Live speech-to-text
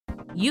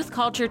Youth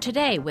Culture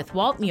Today with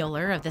Walt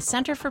Mueller of the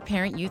Center for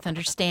Parent-Youth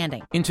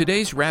Understanding. In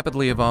today's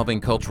rapidly evolving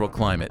cultural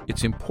climate,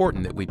 it's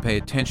important that we pay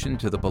attention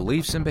to the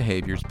beliefs and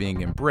behaviors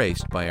being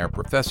embraced by our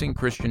professing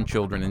Christian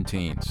children and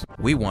teens.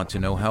 We want to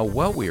know how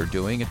well we are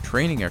doing at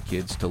training our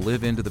kids to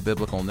live into the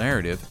biblical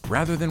narrative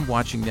rather than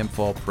watching them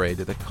fall prey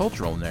to the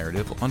cultural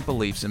narrative on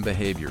beliefs and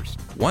behaviors.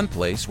 One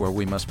place where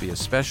we must be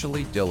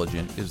especially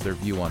diligent is their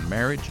view on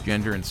marriage,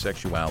 gender, and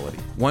sexuality.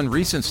 One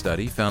recent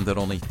study found that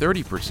only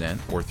 30%,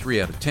 or 3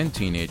 out of 10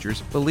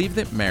 teenagers, believe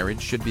that marriage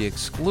should be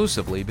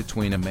exclusively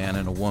between a man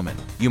and a woman.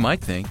 You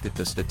might think that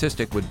the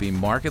statistic would be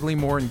markedly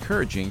more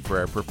encouraging for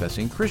our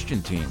professing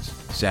Christian teens.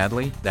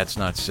 Sadly, that's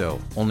not so.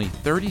 Only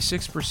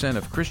 36%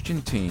 of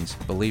Christian teens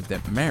believe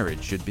that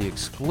marriage should be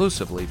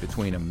exclusively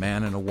between a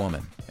man and a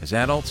woman. As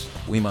adults,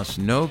 we must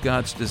know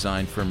God's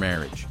design for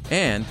marriage,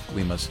 and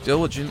we must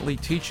diligently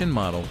teach and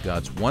model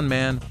God's one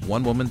man,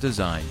 one woman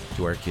design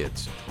to our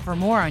kids. For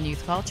more on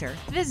youth culture,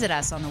 visit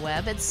us on the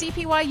web at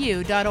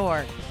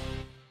cpyu.org.